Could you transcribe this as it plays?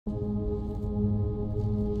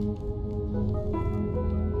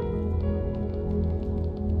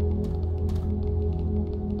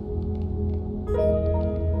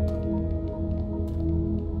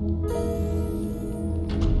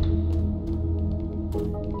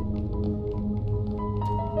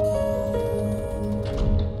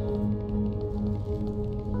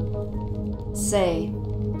Say,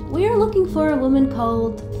 we're looking for a woman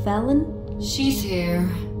called Fallon? She's here.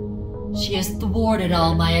 She has thwarted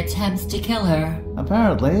all my attempts to kill her.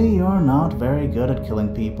 Apparently, you're not very good at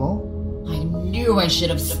killing people. I knew I should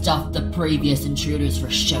have stuffed the previous intruders for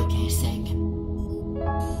showcasing.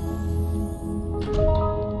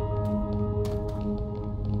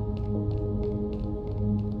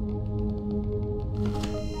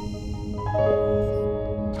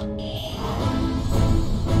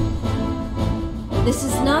 This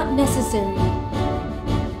is not necessary.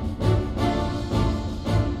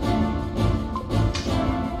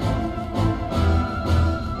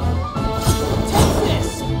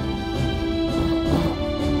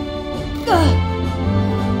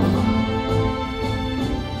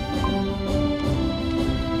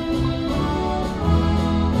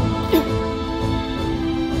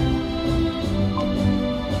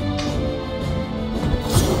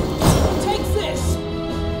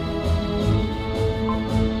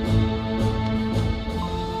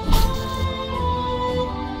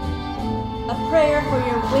 Prayer for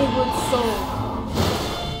your wayward soul.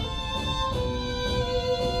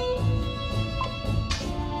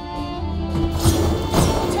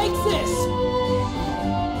 Take this!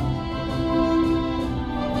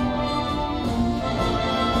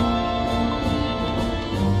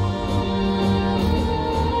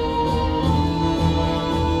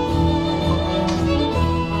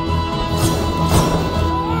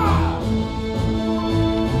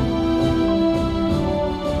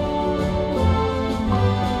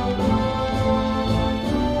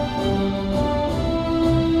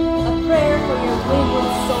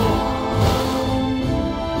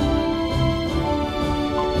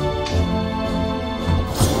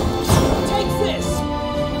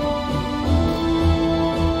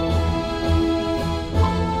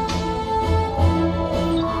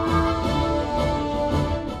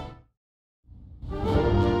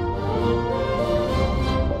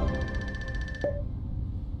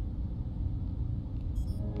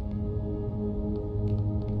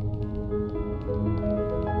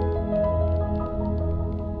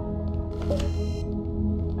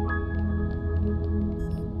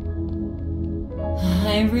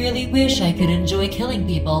 I really wish I could enjoy killing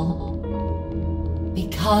people.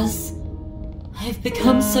 Because I've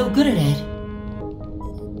become so good at it.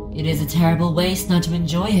 It is a terrible waste not to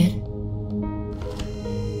enjoy it.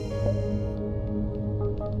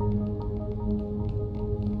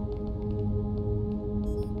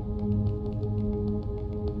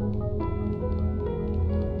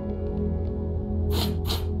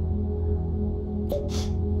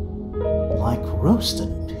 Like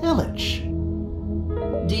roasted pillage.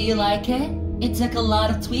 Do you like it? It took a lot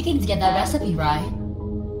of tweaking to get that recipe right.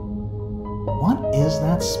 What is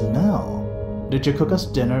that smell? Did you cook us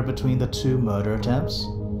dinner between the two murder attempts?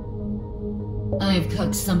 I've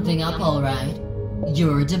cooked something up all right.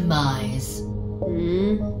 Your demise.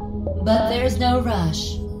 But there's no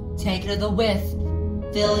rush. Take it to the whiff.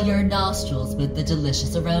 Fill your nostrils with the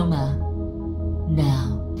delicious aroma.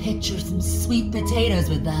 Now, picture some sweet potatoes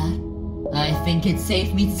with that. I think it's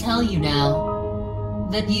safe me to tell you now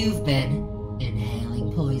that you've been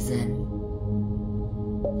inhaling poison.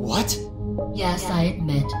 What? Yes, I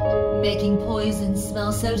admit, making poison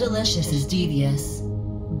smell so delicious is devious.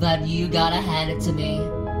 But you gotta hand it to me.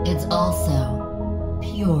 It's also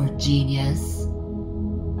pure genius.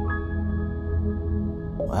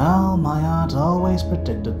 Well, my aunt always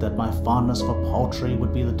predicted that my fondness for poultry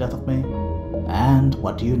would be the death of me. And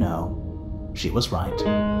what do you know? She was right.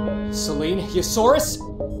 Celine, Yosaurus?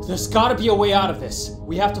 There's gotta be a way out of this.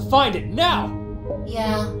 We have to find it now!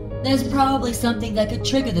 Yeah, there's probably something that could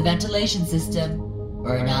trigger the ventilation system.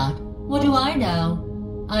 Or not. What do I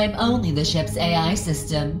know? I'm only the ship's AI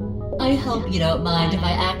system. I hope you don't mind if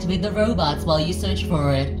I activate the robots while you search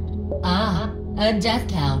for it. Ah, a death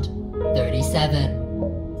count.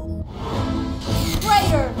 37.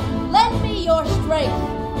 Traitor! Lend me your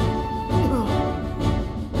strength!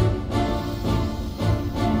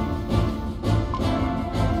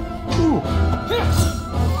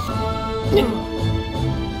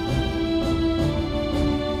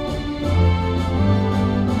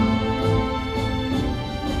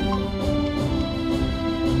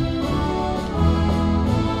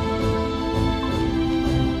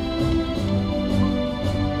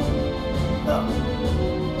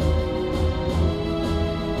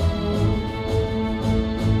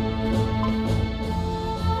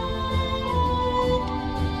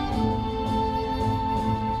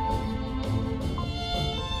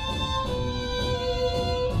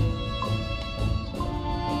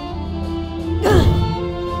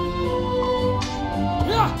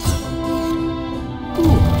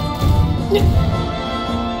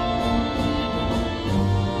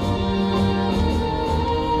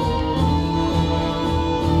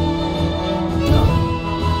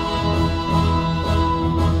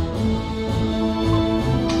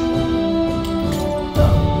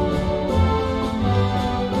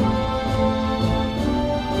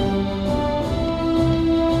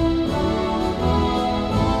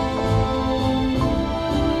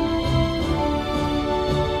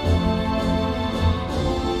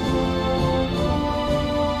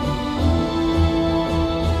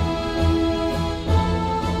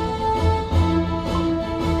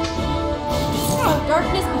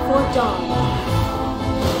 Darkness before dawn.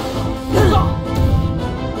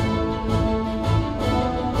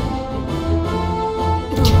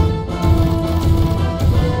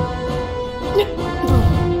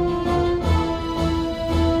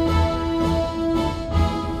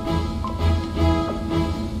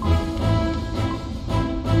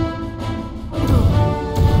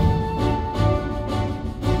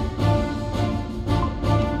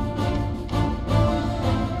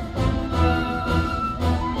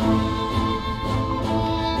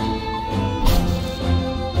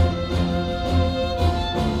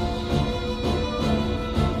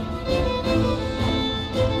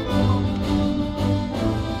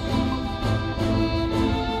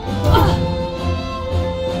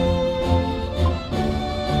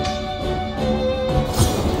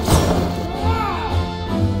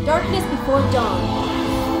 Darkness before dawn.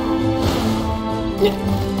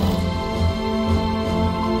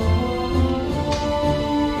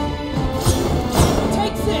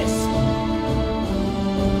 Take this!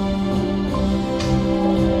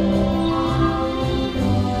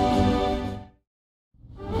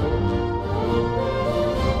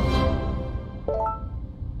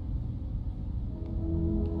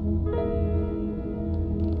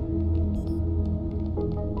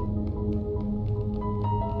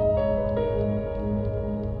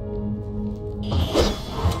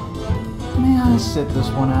 May I sit this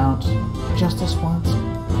one out? Just this once?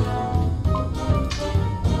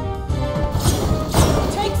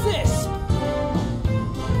 Take this!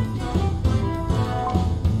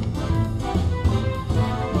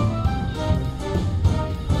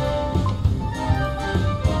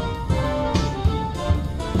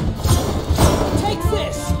 Take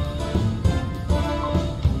this!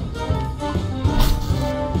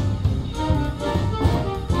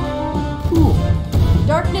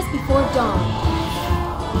 Darkness before dawn.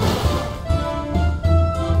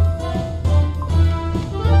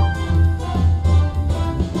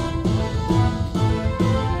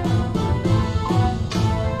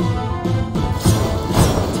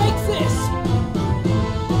 Take this!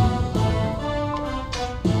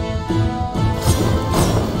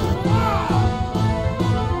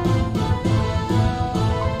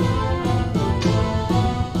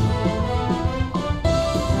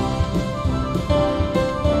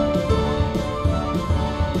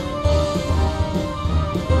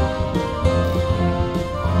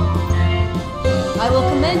 I will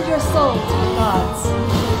commend your soul to the gods.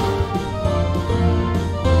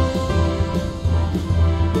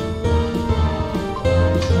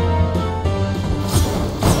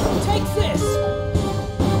 Take this!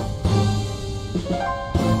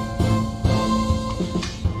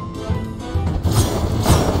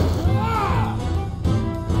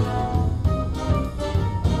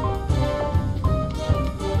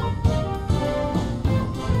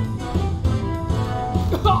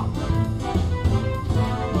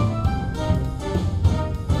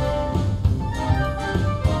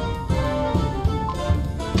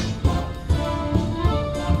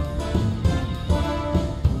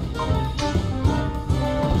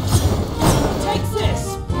 Take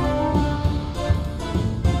this!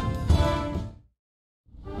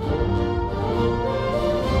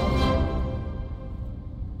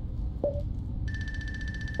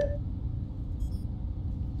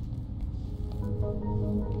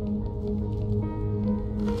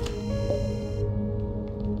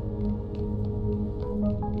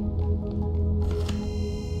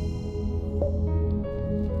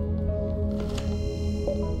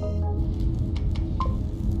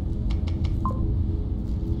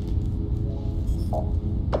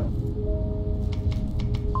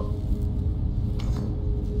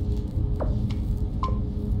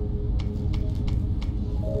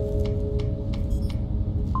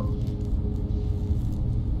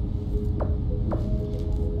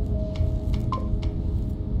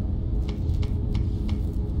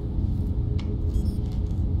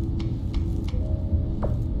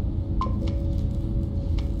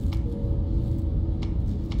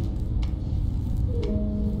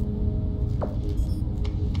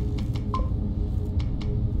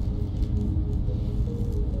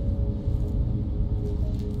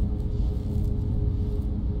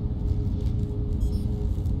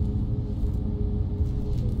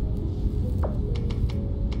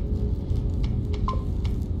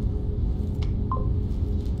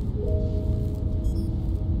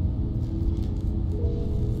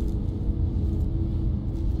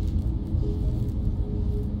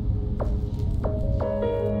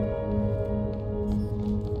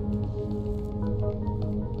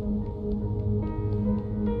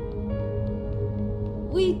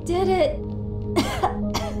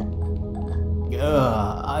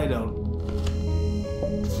 I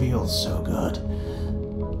don't feel so good.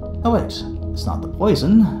 Oh wait, it's not the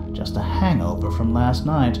poison, just a hangover from last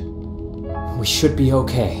night. We should be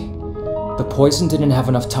okay. The poison didn't have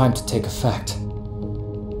enough time to take effect.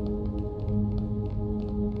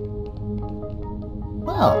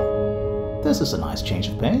 Well, this is a nice change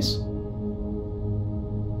of pace.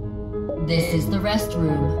 This is the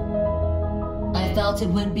restroom. I felt it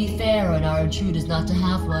wouldn't be fair on our intruders not to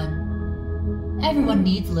have one. Everyone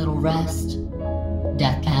needs a little rest.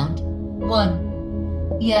 Death count?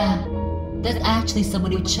 1. Yeah, there's actually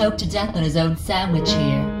someone who choked to death on his own sandwich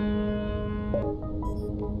here.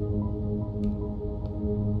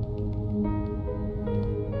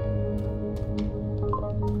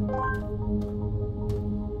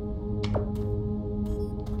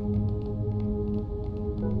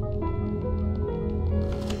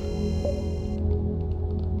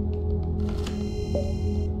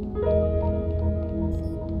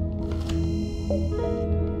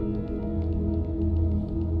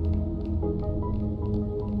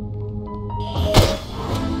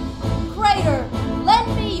 Crater,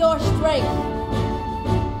 lend me your strength.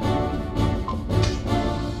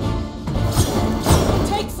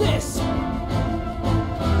 Take this!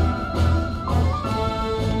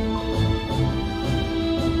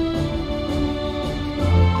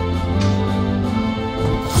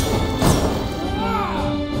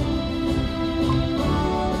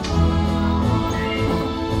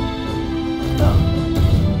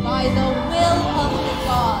 By the will of the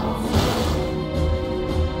gods.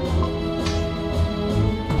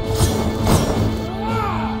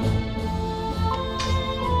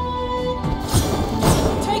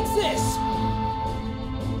 Take this!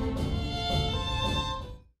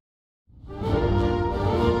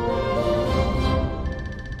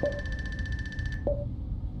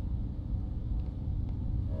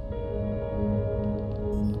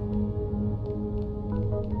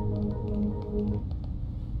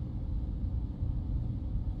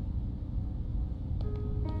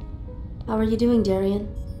 How are you doing, Darian?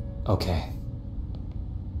 Okay,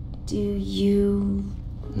 Do you...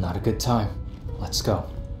 not a good time. Let's go.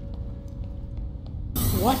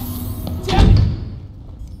 What? Damn it!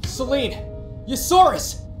 Celine!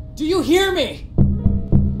 Yosaurus! Do you hear me?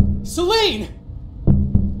 Celine!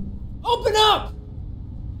 Open up!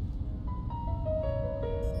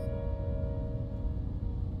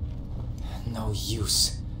 No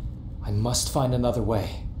use. I must find another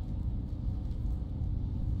way.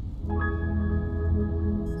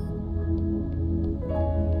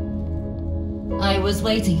 I was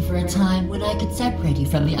waiting for a time when I could separate you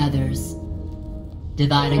from the others.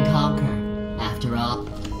 Divide and conquer, after all.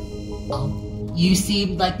 You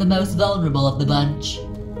seemed like the most vulnerable of the bunch.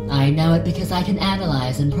 I know it because I can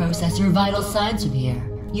analyze and process your vital signs from here.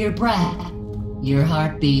 Your breath, your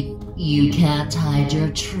heartbeat. You can't hide your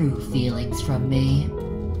true feelings from me.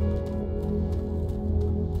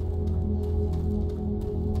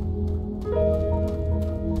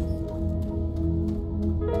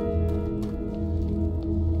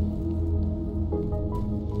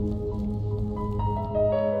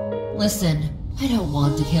 Listen, I don't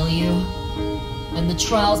want to kill you. And the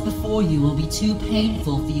trials before you will be too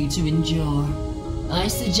painful for you to endure. I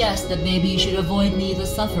suggest that maybe you should avoid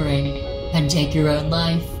needless suffering and take your own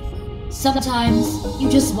life. Sometimes you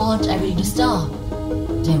just want everything to stop,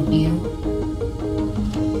 don't you?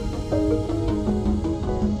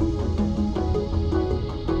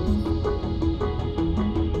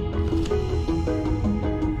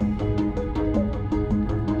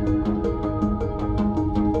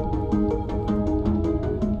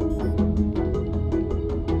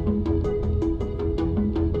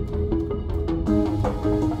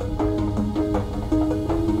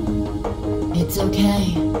 It's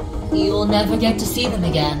okay. You will never get to see them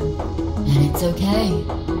again. And it's okay.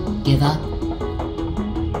 Give up.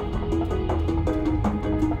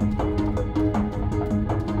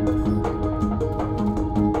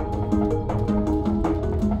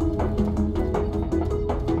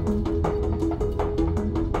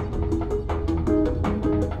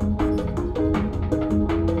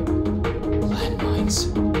 Landmines.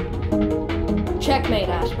 Checkmate,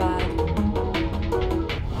 Ashbag.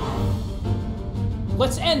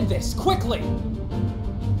 Let's end this, quickly!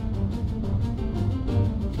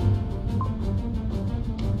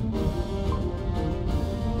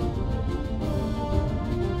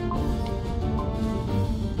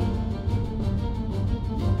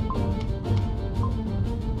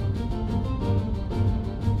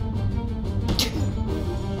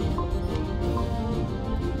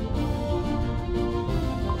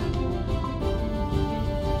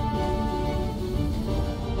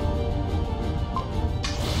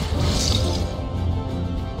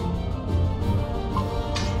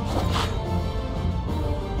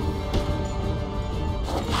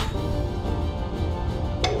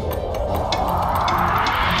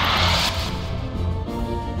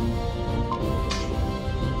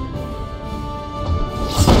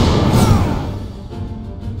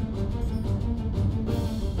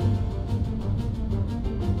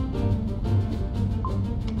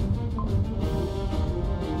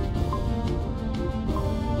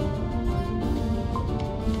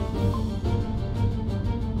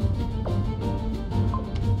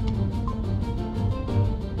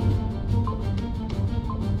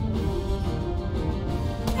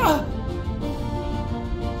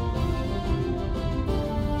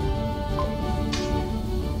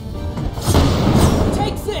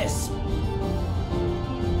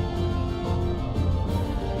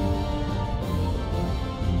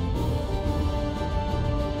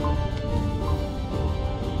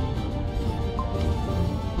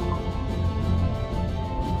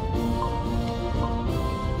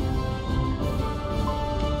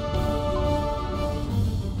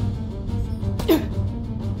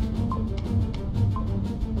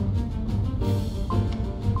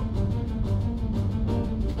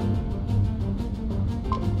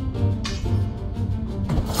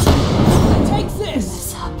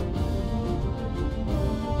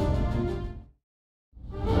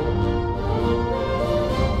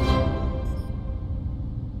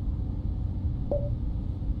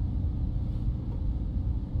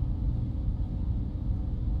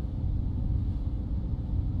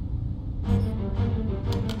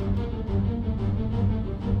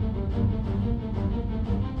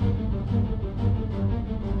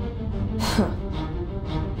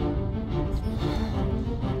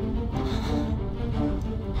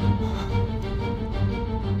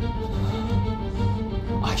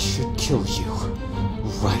 should kill you.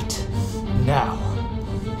 Right now.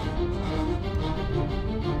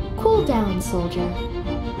 Cool down, soldier.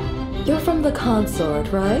 You're from the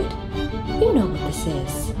consort, right? You know what this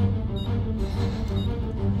is.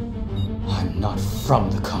 I'm not from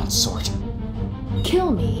the consort.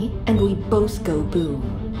 Kill me, and we both go boom.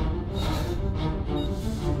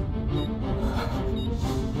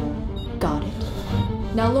 Got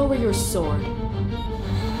it. Now lower your sword.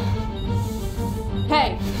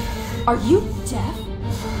 Hey! Are you deaf?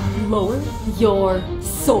 Lower your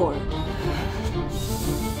sword.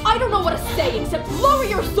 I don't know what to say except lower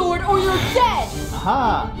your sword or you're dead!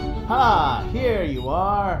 Ha! Here you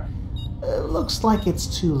are. Looks like it's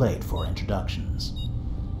too late for introductions.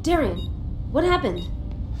 Darian, what happened?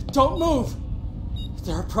 Don't move!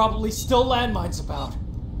 There are probably still landmines about.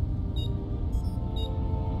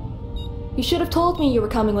 You should have told me you were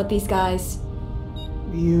coming with these guys.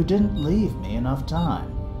 You didn't leave me enough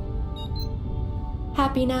time.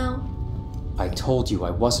 Happy now? I told you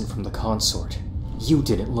I wasn't from the consort. You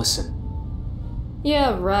didn't listen.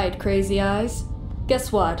 Yeah, right, crazy eyes.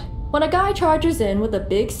 Guess what? When a guy charges in with a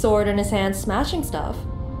big sword in his hand smashing stuff,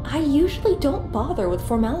 I usually don't bother with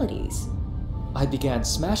formalities. I began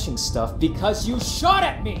smashing stuff because you shot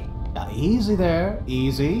at me! Now, easy there,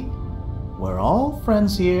 easy. We're all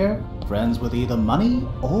friends here, friends with either money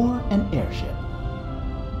or an airship.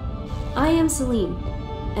 I am Celine,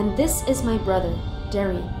 and this is my brother,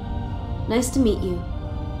 Darian. Nice to meet you.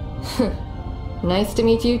 Nice to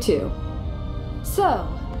meet you too. So,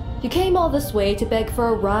 you came all this way to beg for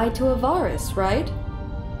a ride to Avaris, right?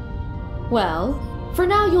 Well, for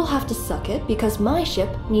now you'll have to suck it because my ship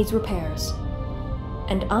needs repairs.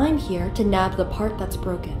 And I'm here to nab the part that's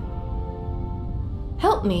broken.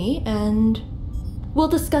 Help me and we'll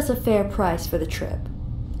discuss a fair price for the trip.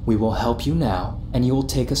 We will help you now, and you will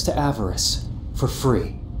take us to Avaris. For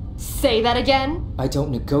free. Say that again? I don't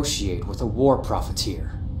negotiate with a war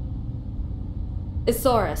profiteer.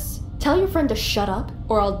 Isaurus, tell your friend to shut up,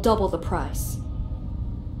 or I'll double the price.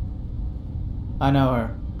 I know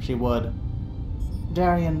her. She would.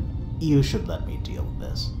 Darian, you should let me deal with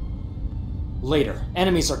this. Later.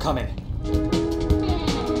 Enemies are coming.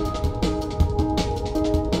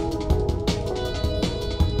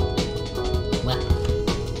 Well,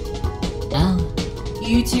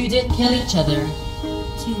 you two didn't kill each other.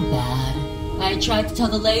 Too bad. I tried to tell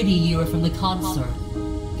the lady you were from the consort.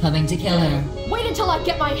 Coming to kill her. Wait until I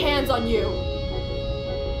get my hands on you!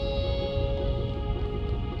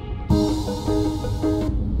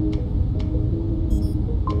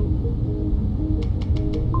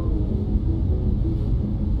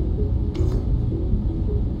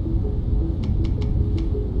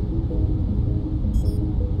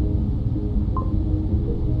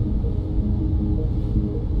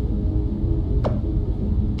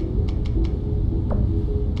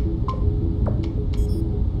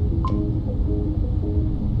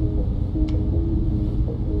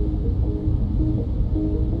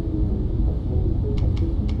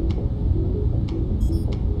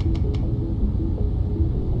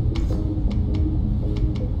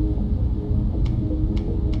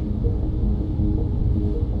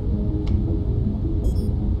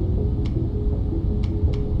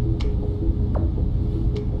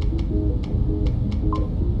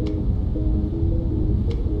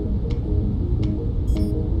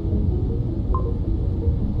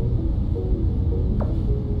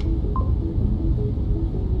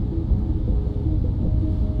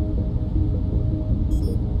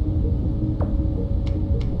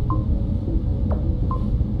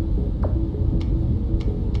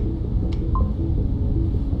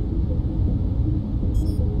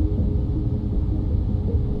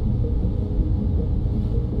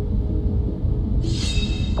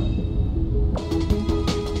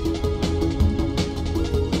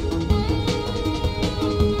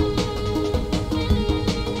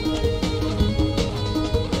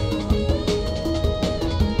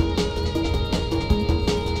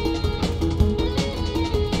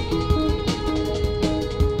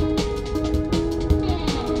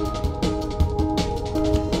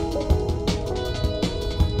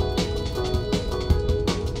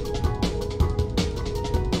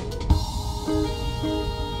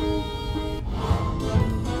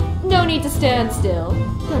 No need to stand still.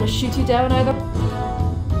 Gonna shoot you down either.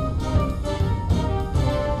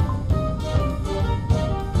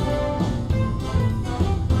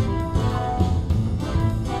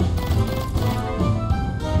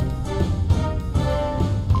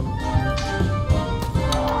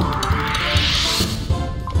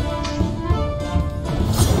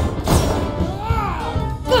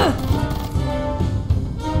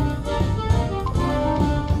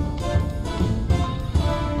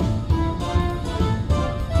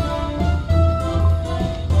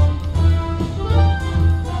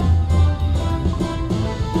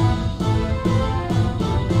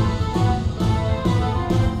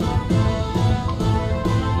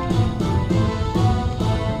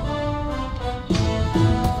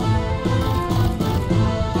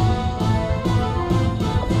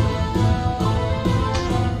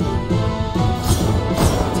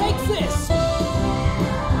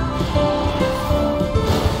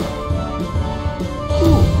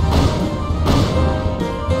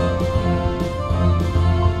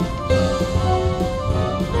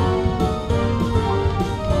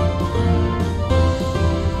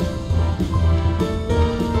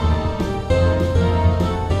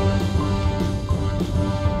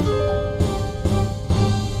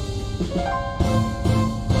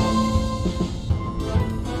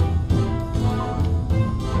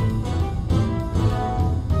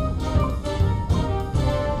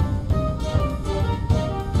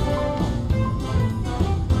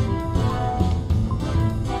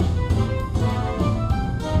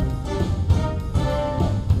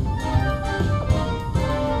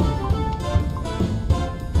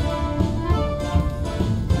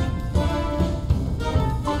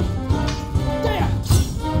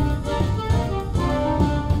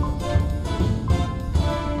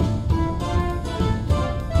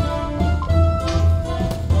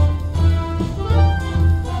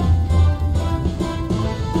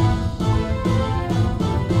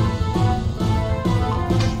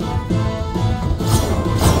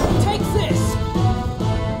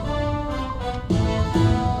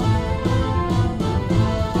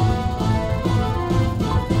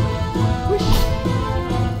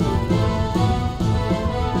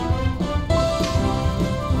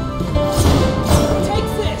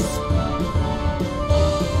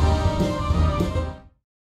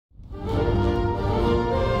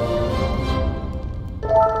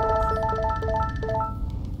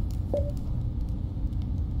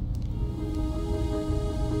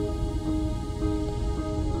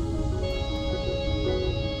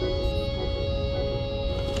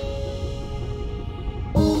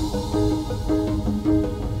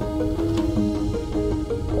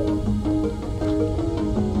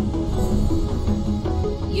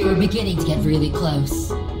 beginning to get really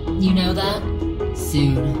close. You know that?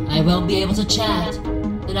 Soon, I won't be able to chat,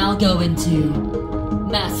 and I'll go into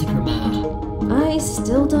massacre mode. I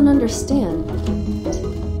still don't understand.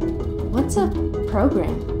 What's a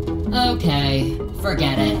program? Okay,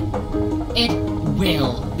 forget it. It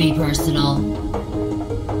will be personal.